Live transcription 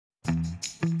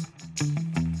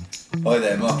Hi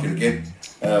there, Mark here again.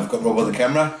 I've got Rob on the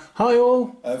camera. Hi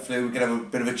all. Hopefully we can have a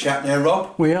bit of a chat now,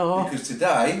 Rob. We are. Because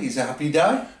today is a happy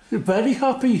day. Very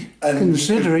happy, And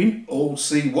considering. you can all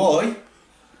see why.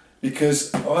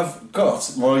 Because I've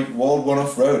got my Wild One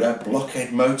Off-Roader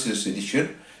Blockhead Motors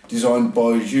edition, designed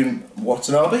by Jun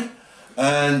Watanabe.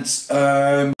 And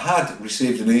I had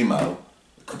received an email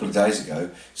a couple of days ago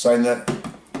saying that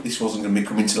this wasn't going to be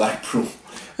coming till April.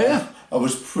 Yeah. I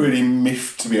was pretty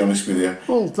miffed, to be honest with you.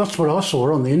 Well, that's what I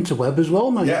saw on the interweb as well,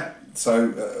 mate. Yeah,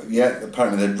 so yeah,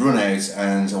 apparently they'd run out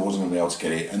and I wasn't going to be able to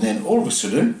get it. And then all of a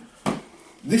sudden,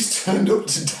 this turned up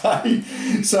today.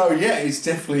 So yeah, it's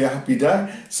definitely a happy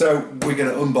day. So we're going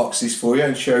to unbox this for you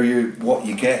and show you what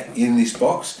you get in this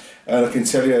box. And I can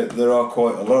tell you there are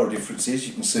quite a lot of differences.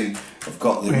 You can see I've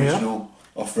got the original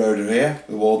off-roader here,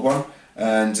 the Wild One.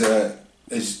 And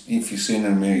as if you've seen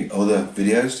in my other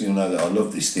videos, you'll know that I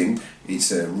love this thing.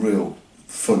 It's a real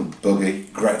fun buggy,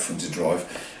 great fun to drive.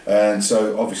 And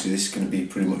so obviously this is going to be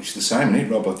pretty much the same,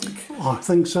 isn't it, Rob? I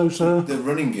think so, sir. The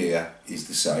running gear is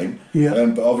the same, yeah.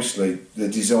 But obviously the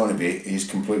design of it is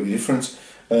completely different.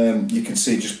 You can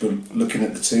see just by looking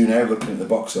at the two now, looking at the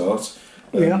box art,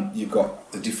 you've got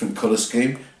a different colour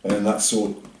scheme, and that's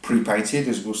all pre-painted,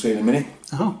 as we'll see in a minute.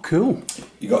 Oh, cool.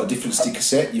 You've got a different sticker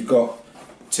set, you've got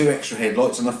 2 extra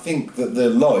headlights, and I think that the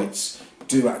lights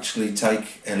do actually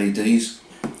take LEDs.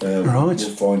 Right. We'll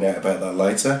find out about that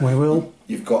later. We will.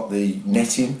 You've got the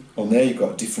netting on there, you've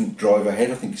got a different driver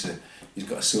head, I think he's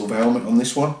got a silver helmet on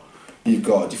this one. You've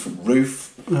got a different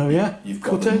roof. Oh yeah, you've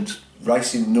got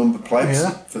racing number plates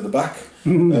for the back.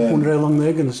 Wonder how long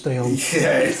they're going to stay on.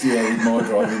 Yeah, with my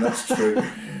driving, that's true.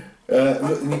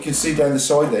 Look, and you can see down the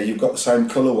side there, you've got the same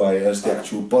colourway as the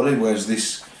actual body, whereas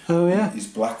this is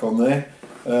black on there.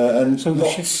 And so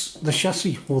the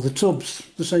chassis or the tubs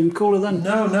the same colour then?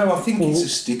 No, I think it's a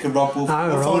sticker, Rob. We'll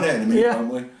find out in a minute,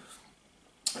 won't we?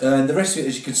 And the rest of it,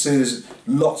 as you can see, there's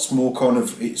lots more kind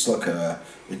of, it's like a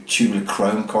tubular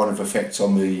chrome kind of effect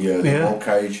on the roll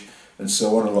cage and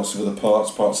so on, and lots of other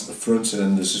parts at the front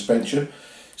and the suspension.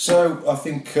 So I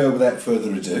think without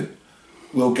further ado,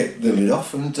 we'll get the lid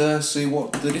off and see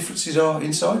what the differences are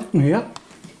inside. Yeah.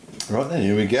 Right then,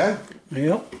 here we go.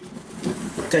 Yep.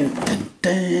 Dun, dun,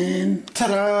 dun.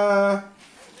 Ta-da!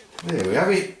 There we have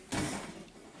it.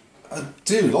 I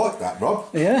do like that, Rob.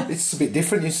 Yeah. It's a bit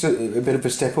different. It's a bit of a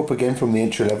step up again from the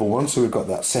entry-level one. So we've got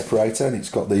that separator, and it's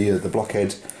got the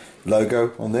Blockhead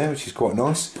logo on there, which is quite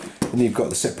nice. And you've got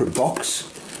the separate box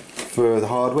for the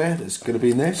hardware that's going to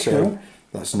be in there. So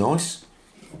that's nice.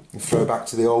 And throw back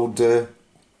to the old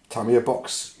Tamiya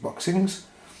boxings.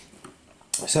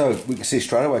 So we can see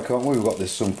straight away, can't we? We've got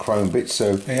some chrome bits.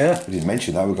 So we didn't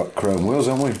mention that we've got chrome wheels,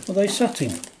 haven't we? Are they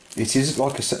satin? It is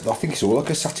like I think it's all like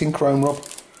a satin chrome, Rob.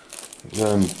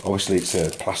 Obviously it's a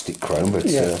plastic chrome, but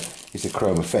it's a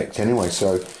chrome effect anyway.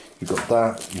 So you've got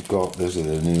that. You've got those are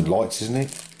the new lights, isn't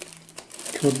it?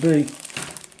 Could be.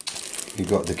 You've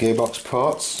got the gearbox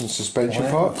parts and suspension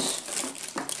parts.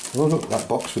 Oh look, that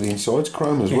box with the inside's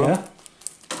chrome as well.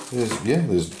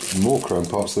 There's more chrome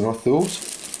parts than I thought.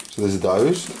 So there's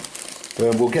those.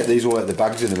 We'll get these all out of the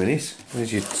bags in a minute.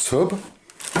 There's your tub.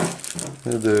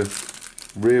 There's the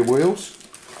rear wheels.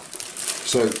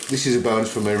 So this is a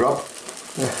bonus for me, Rob.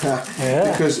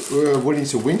 Because we're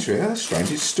into winter. Yeah, that's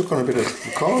strange. It's stuck on a bit of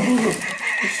cardboard.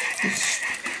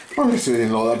 I've never seen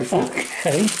anything like that before.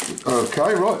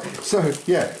 Okay, right. So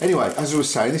yeah. Anyway, as I was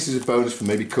saying, this is a bonus for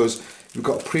me because we've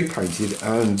got pre-painted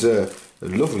and a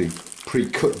lovely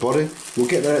pre-cut body. We'll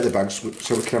get that out of the bag so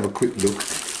we can have a quick look.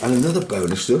 And another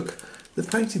bonus, look, they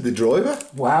painted the driver.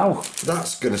 Wow.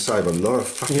 That's going to save a lot of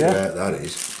fucking about that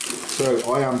is.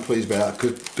 So I am pleased about that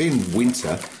because being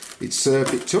winter, it's a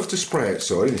bit tough to spray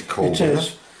outside in this cold weather.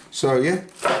 So yeah,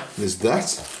 there's that.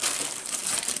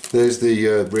 There's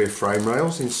the rear frame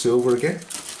rails in silver again.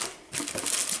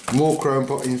 More chrome,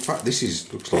 but in fact this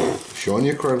looks like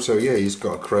shinier chrome. So yeah, he's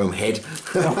got a chrome head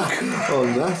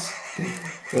on that.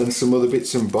 And some other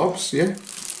bits and bobs,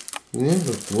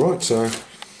 right, so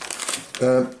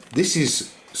this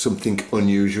is something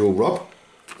unusual, Rob.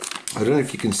 I don't know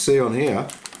if you can see on here,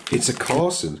 it's a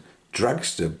Carson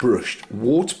Dragster brushed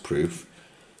waterproof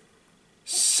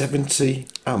 70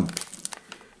 amp.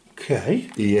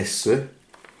 Okay. Yes, sir.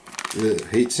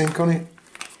 Heatsink on it.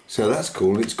 So that's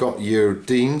cool. It's got your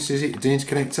Dean's, is it Dean's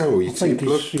connector or your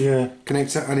T-plug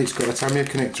connector, and it's got a Tamiya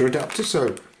connector adapter,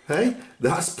 so hey,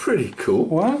 that's pretty cool.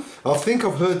 Wow. I think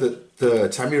I've heard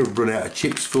that Tamiya have run out of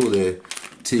chips for their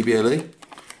TBLE.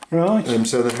 Right.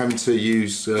 So they're having to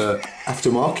use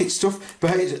aftermarket stuff,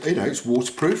 but it's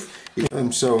waterproof.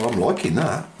 So I'm liking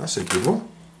that. That's a good one.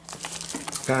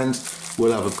 And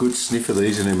we'll have a good sniff of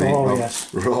these in a minute. Oh,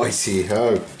 yes.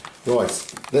 Righty-ho.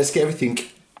 Right, let's get everything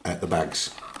out the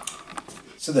bags.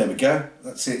 So there we go,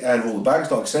 that's it out of all the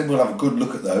bags. Like I said, we'll have a good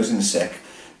look at those in a sec.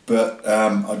 But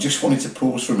I just wanted to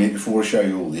pause for a minute before I show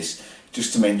you all this,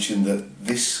 just to mention that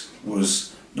this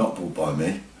was not bought by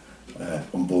me,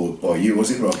 on board by you, was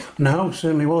it, Rob? No,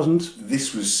 certainly wasn't.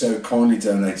 This was so kindly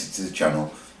donated to the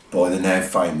channel by the now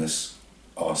famous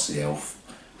RC Elf.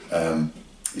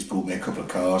 He's bought me a couple of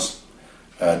cars.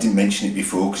 I didn't mention it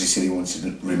before because he said he wanted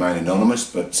to remain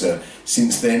anonymous, but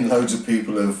since then loads of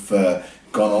people have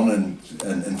gone on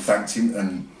and thanked him,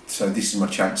 and so this is my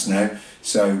chance now.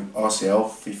 So RC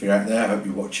Elf, if you're out there, I hope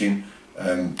you're watching.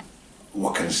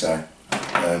 What can I say?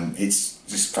 It's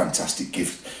just a fantastic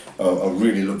gift. I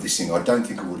really love this thing. I don't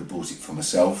think I would have bought it for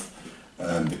myself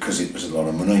because it was a lot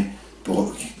of money,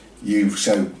 but you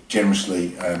so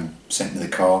generously sent me the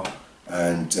car,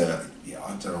 and yeah, I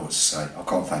don't know what to say. I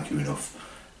can't thank you enough.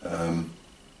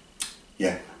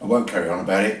 Yeah, I won't carry on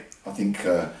about it. I think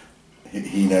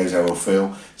he knows how I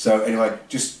feel. So anyway,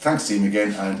 just thanks to him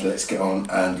again, and let's get on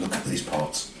and look at these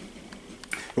parts.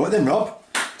 Right then, Rob.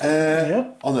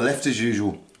 Yeah. On the left as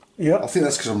usual. Yeah. I think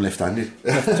that's because I'm left-handed.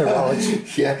 Left to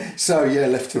right. Yeah. So yeah,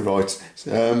 left to right.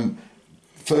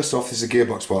 First off, there's the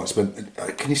gearbox parts,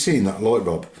 but can you see in that light,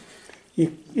 Rob?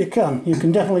 You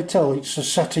can definitely tell it's a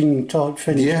satin type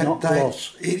finish, Yeah, not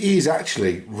gloss. it is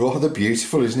actually rather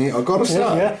beautiful, isn't it? I've got to say,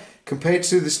 Yeah. compared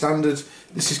to the standard,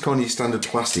 this is kind of your standard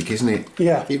plastic, isn't it?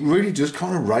 Yeah. It really does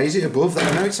kind of raise it above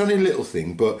that. I know it's only a little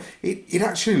thing, but it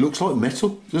actually looks like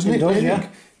metal, doesn't it? It does, yeah.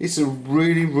 It's a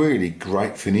really, really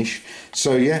great finish.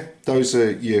 So yeah, those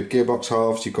are your gearbox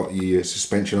halves, you've got your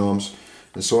suspension arms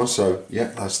and so on. So yeah,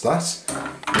 that's that.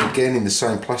 And again, in the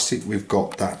same plastic, we've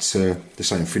got that, the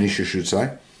same finish, I should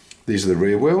say. These are the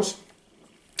rear wheels.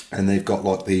 And they've got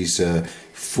like these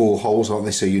 4 holes, aren't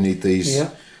they? So you need these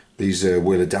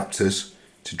wheel adapters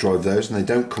to drive those, and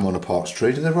they don't come on a parts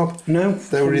tree, do they, Rob? No.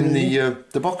 They were in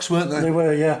the box, weren't they? They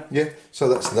were, yeah. Yeah. So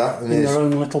that's that. And In their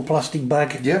own little plastic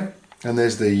bag. yeah. And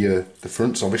there's the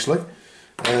fronts, obviously.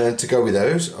 And to go with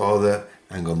those are the...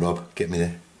 Hang on, Rob, get me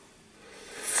there.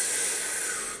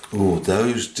 Oh,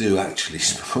 those do actually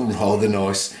smell rather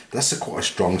nice. That's quite a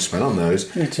strong smell on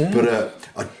those. It is. But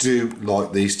I do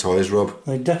like these tyres, Rob.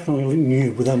 They definitely look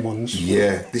new with them ones.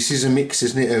 Yeah, this is a mix,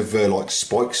 isn't it, of like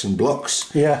spikes and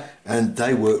blocks. Yeah. And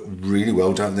they work really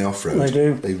well, don't they, off-road? They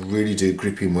do. They really do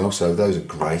grip in well, so those are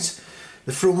great.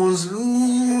 The front ones,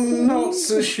 not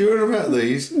so sure about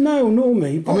these. No, nor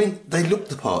me. But I mean, they look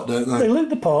the part, don't they? they look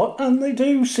the part, and they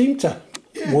do seem to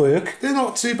work. They're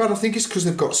not too bad. I think it's because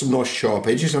they've got some nice sharp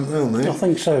edges, haven't they? I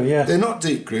think so, yeah. They're not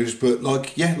deep grooves, but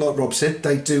like Rob said,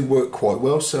 they do work quite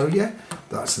well. So yeah,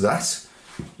 that's that.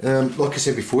 Like I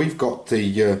said before, you've got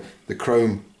the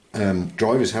chrome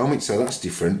driver's helmet, so that's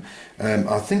different.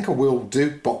 I think I will do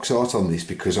box art on this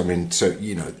because I mean, so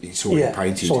you know, it's already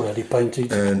painted. It's already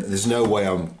painted. And there's no way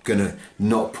I'm gonna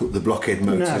not put the Blockhead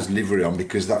Motors livery on,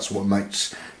 because that's what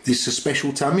makes this a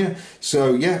special Tamiya.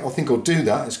 So yeah, I think I'll do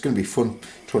that. It's going to be fun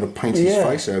trying to paint his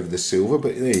face over the silver,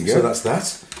 but there you go. So that's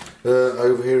that.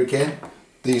 Over here again,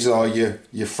 these are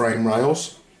your frame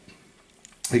rails.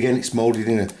 Again, it's moulded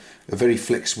in a very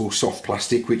flexible soft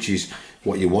plastic, which is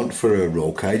what you want for a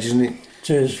roll cage, isn't it? It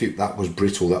is. If that was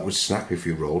brittle, that would snap if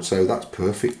you rolled, so that's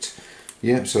perfect.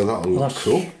 Yeah, so that'll look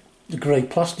cool. The grey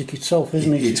plastic itself,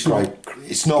 isn't it? It's great.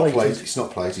 It's not plated. It's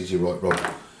not plated. You're right,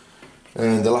 Rob.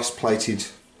 And the last plated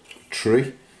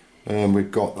tree, we've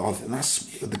got. I think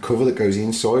that's the cover that goes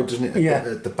inside, doesn't it? Yeah.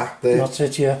 At the back there. That's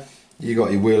it. Yeah. You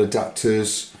got your wheel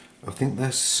adapters. I think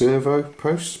they're servo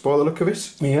posts by the look of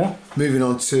it. Yeah. Moving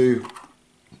on to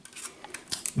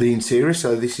the interior.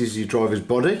 So this is your driver's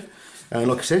body, and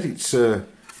like I said, it's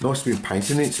nicely been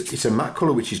painted. It's a matte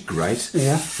colour, which is great.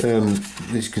 Yeah.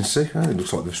 As you can see, it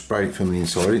looks like they've sprayed it from the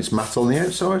inside. It's matte on the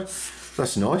outside.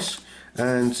 That's nice.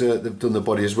 And they've done the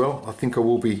body as well. I think I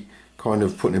will be kind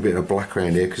of putting a bit of black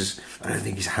around here because I don't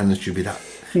think his hands should be that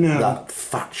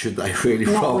fat, should they, really?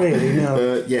 Not really,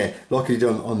 no. Yeah, like I did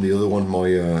on the other one,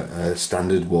 my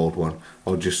standard walled one.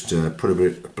 I'll just put a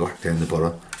bit of black down the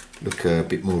bottom, look a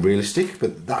bit more realistic,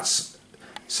 but that's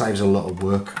saves a lot of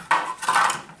work.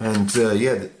 And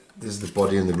yeah, there's the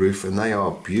body and the roof, and they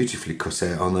are beautifully cut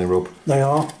out, aren't they, Rob? They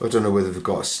are. I don't know whether they've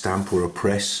got a stamp or a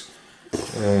press,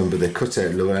 but they're cut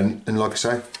out lovely. And like I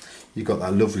say, you've got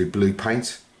that lovely blue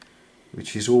paint,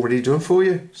 which is already done for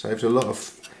you. Saves a lot of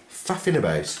faffing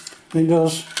about. It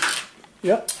does.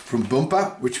 Yep. From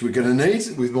bumper, which we're going to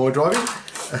need with more driving.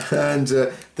 And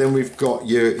then we've got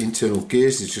your internal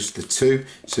gears. It's just the 2,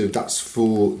 so that's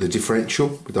for the differential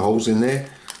with the holes in there,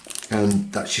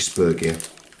 and that's your spur gear.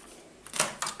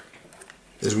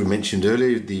 as we mentioned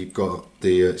earlier, you've got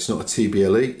the it's not a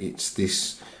TBLE, it's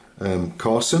this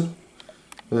Carson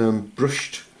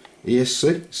brushed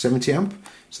ESC 70 amp.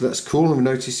 So that's cool. And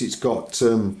notice it's got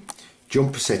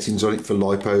jumper settings on it for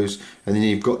lipos, and then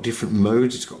you've got different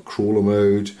modes. It's got crawler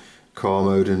mode, car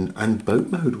mode, and boat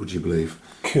mode, would you believe?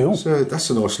 Cool. So that's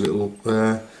a nice little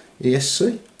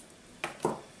ESC.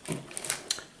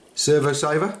 Servo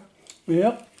saver.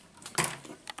 Yep.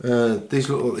 These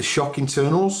look like the shock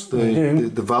internals,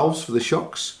 the valves for the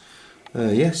shocks.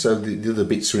 Yeah, so the other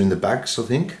bits are in the bags, I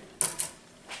think.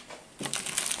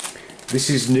 This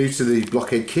is new to the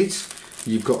Blockhead kit.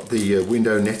 You've got the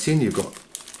window netting, you've got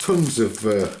tons of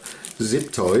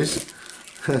zip ties.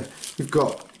 You've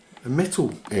got a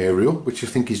metal aerial, which I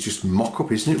think is just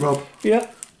mock-up, isn't it, Rob? Yeah.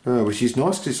 Which is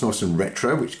nice, 'cause it's nice and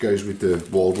retro, which goes with the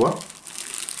wild one.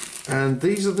 And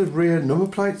these are the rear number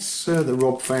plates that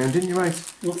Rob found, didn't you, mate?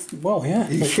 Well, yeah.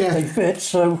 They fit.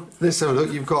 So let's have a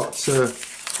look. You've got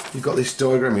this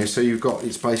diagram here. So you've got,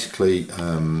 it's basically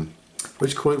what do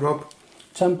you call it, Rob?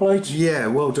 Template. Yeah,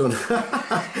 well done.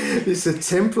 It's a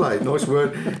template, nice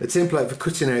word. A template for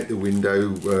cutting out the window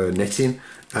netting,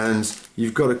 and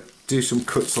you've got to do some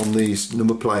cuts on these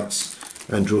number plates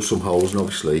and drill some holes. And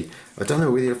obviously, I don't know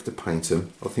whether you have to paint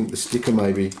them. I think the sticker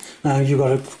maybe. No, you've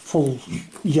got a full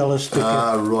yellow sticker.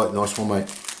 Ah, right, nice one, mate.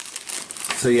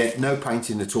 So yeah, no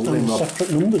painting at all. And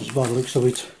separate numbers by the looks of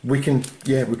it. We can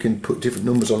put different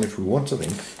numbers on if we want, I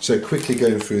think. So quickly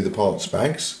going through the parts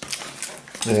bags.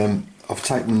 I've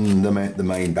taken them out the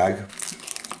main bag.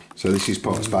 So this is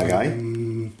parts bag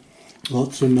A.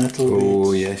 Lots of metal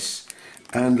Oh bits. yes.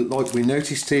 And like we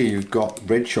noticed here, you've got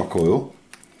red shock oil.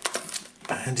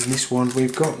 And in this one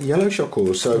we've got yellow shock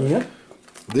oil. So yeah.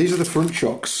 These are the front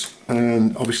shocks.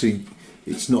 And obviously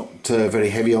it's not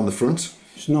very heavy on the front.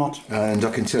 It's not. And I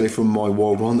can tell you from my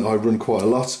wild one that I run quite a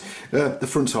lot. The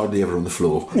front's hardly ever on the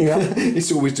floor. Yeah.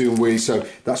 It's always doing wheelies, so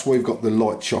that's why you've got the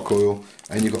light shock oil,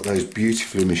 and you've got those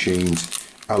beautifully machined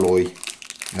alloy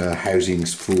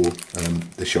housings for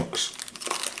the shocks.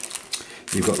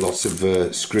 You've got lots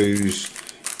of screws,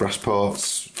 brass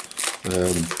parts,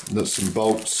 nuts and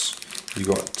bolts. You've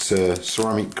got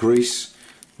ceramic grease.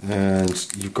 And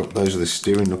you've got, those are the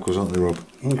steering knuckles, aren't they, Rob?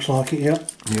 Looks like it, yeah.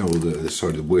 Yeah,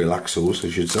 or the wheel axles, I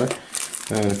should say.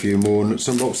 And a few more nuts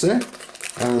and bolts there.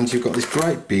 And you've got this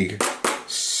great big,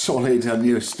 solid,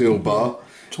 steel bar.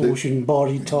 Torsion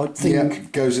body type thing. Yeah,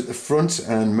 goes at the front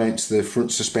and mounts the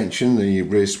front suspension, the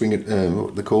rear swing,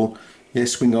 what they call,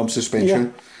 swing arm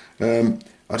suspension. Yeah.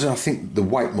 I don't know, I think the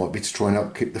weight might be to try and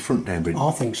help keep the front down, but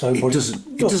I think so. It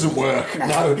doesn't work.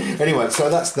 No. Anyway, so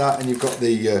that's that, and you've got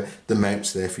the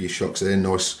mounts there for your shocks. They're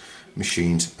nice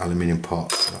machined aluminium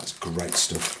parts. That's great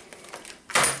stuff.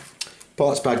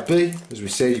 Parts bag B, as we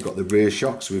said, you've got the rear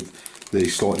shocks with the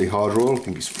slightly harder oil. I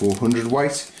think it's 400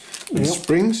 weight. And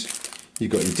springs.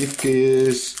 You've got your diff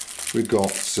gears. We've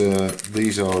got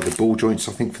these are the ball joints,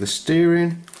 I think, for the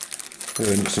steering.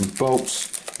 Some bolts.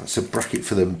 That's a bracket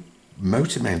for the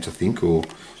motor mount, I think, or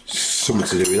something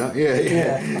to do with that.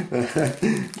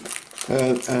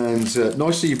 And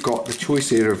nicely, you've got the choice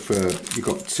here of you've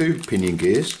got 2 pinion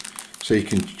gears, so you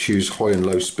can choose high and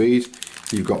low speed.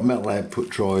 You've got metal output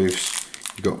drives,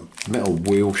 you've got metal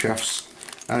wheel shafts,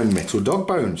 and metal dog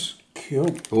bones.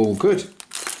 Cool. All good.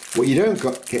 What you don't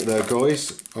get though,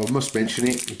 guys, I must mention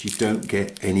it, is you don't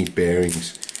get any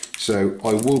bearings. So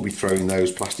I will be throwing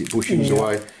those plastic bushings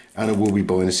away, and I will be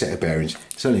buying a set of bearings.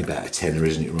 It's only about a tenner,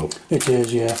 isn't it, Rob? It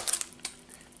is, yeah.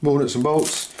 More nuts and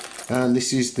bolts, and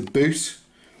this is the boot,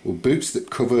 or boots that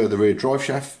cover the rear drive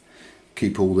shaft,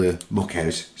 keep all the muck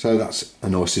out. So that's a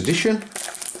nice addition.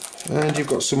 And you've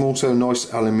got some also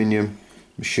nice aluminium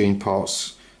machine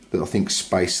parts that I think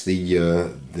space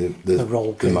the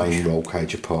main roll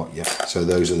cage apart. Yeah, so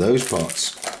those are those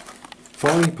parts.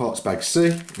 Finally, parts bag C,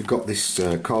 you've got this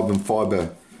carbon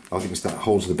fibre. I think it's that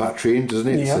holds the battery in, doesn't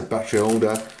it? Yeah. It's a battery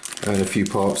holder, and a few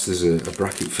parts. There's a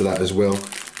bracket for that as well.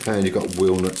 And you've got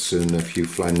wheel nuts and a few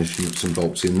flange nuts and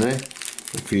bolts in there.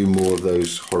 A few more of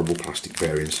those horrible plastic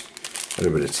bearings and a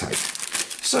bit of tape.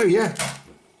 So yeah,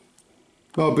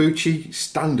 Marbucci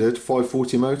standard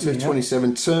 540 motor,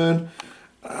 27 turn.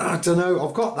 I don't know,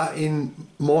 I've got that in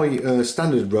my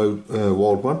standard road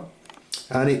wild one.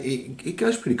 And it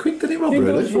goes pretty quick, doesn't it, Rob,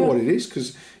 really, for what it is,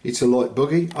 because it's a light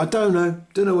buggy. I don't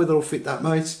know whether I'll fit that,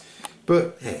 mate,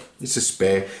 but yeah, it's a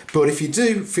spare. But if you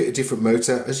do fit a different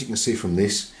motor, as you can see from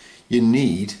this, you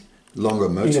need longer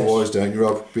motor wires, don't you,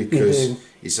 Rob? Because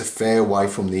it's a fair way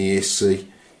from the ESC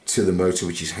to the motor,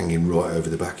 which is hanging right over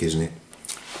the back, isn't it?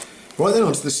 Right then,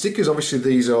 on to the stickers. Obviously,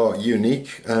 these are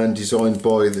unique and designed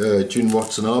by Jun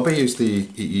Watanabe, who's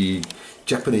the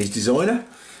Japanese designer.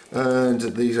 and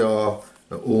these are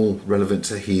all relevant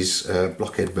to his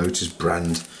Blockhead Motors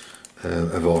brand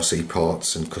of RC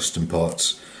parts and custom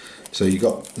parts. So you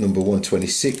got number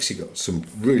 126, you got some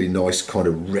really nice kind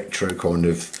of retro kind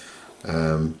of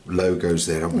logos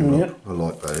there, haven't we? Yep. I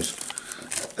like those.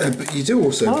 But you do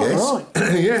also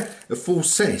get yeah, a full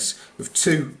set of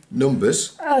 2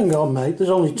 numbers. Hang on, mate, there's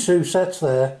only 2 sets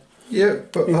there. Yeah,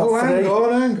 but hang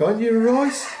on, you're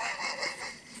right.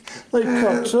 They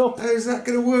cocked up. How's that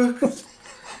going to work?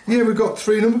 Yeah, we've got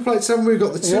 3 number plates, haven't we? We've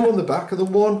got the 2 on the back and the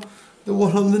one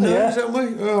on the nose, haven't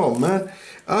we? Oh man.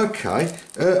 Okay,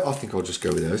 I think I'll just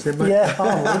go with those then, mate. Yeah,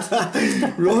 I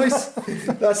would. Right,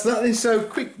 that's that then. So,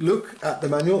 quick look at the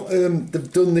manual.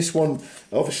 They've done this one,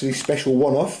 obviously special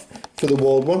one-off for the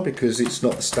wild one because it's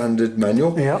not the standard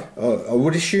manual. Yeah. I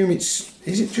would assume is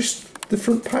it just the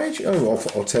front page? Oh,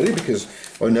 I'll tell you because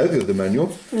I know the other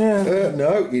manual. Yeah.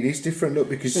 No, it is different. Look,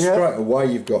 because straight away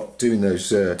you've got doing those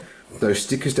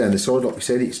stickers down the side. Like we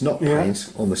said, it's not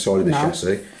paint on the side of the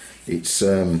chassis. It's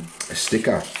a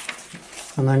sticker.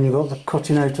 And then you've got the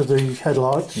cutting out of the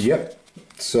headlights. Yep.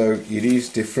 So it is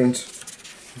different.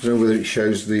 I don't know whether it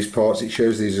shows these parts. It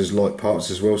shows these as light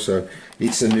parts as well. So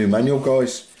it's a new manual,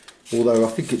 guys. Although I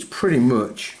think it's pretty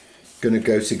much going to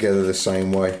go together the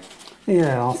same way.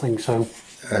 Yeah, I think so.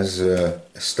 As a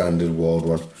standard wild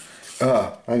one.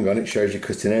 Ah, hang on. It shows you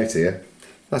cutting out here.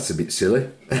 That's a bit silly.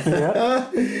 Yeah.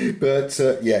 But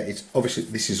yeah, it's obviously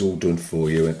this is all done for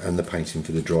you, and the painting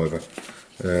for the driver.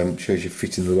 Shows you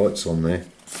fitting the lights on there.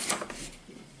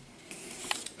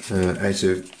 How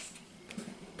to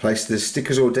place the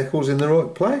stickers or decals in the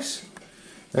right place,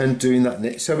 and doing that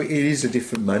net. So it is a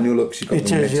different manual. Looks, you've got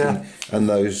the netting and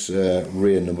those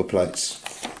rear number plates.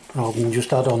 Rather than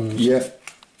just add-ons. Yeah.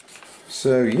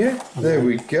 So yeah, there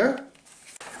we go.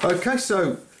 Okay,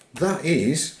 so that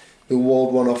is the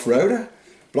Wild One Off-Roader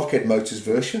Blockhead Motors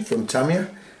version from Tamiya,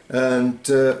 and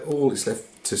all that's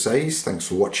left to say is thanks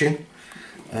for watching.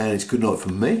 And it's good night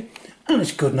from me. And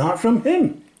it's good night from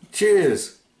him.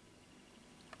 Cheers.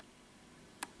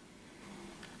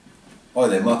 Hi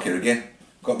there, Mark here again.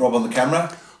 Got Rob on the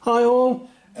camera. Hi all.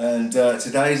 And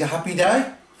today is a happy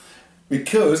day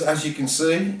because, as you can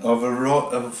see, I've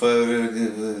arrived.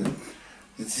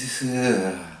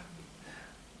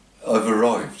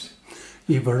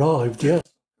 You've arrived, yeah.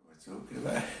 What am I talking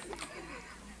about?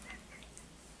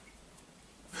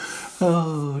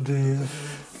 Oh dear.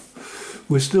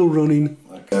 We're still running.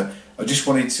 Okay. I just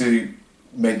wanted to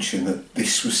mention that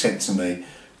this was sent to me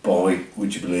by,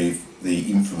 would you believe, the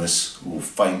infamous or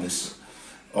famous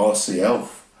RC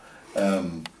Elf.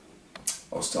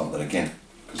 I'll start that again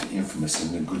because infamous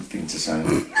isn't a good thing to say.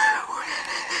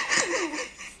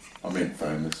 I meant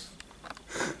famous.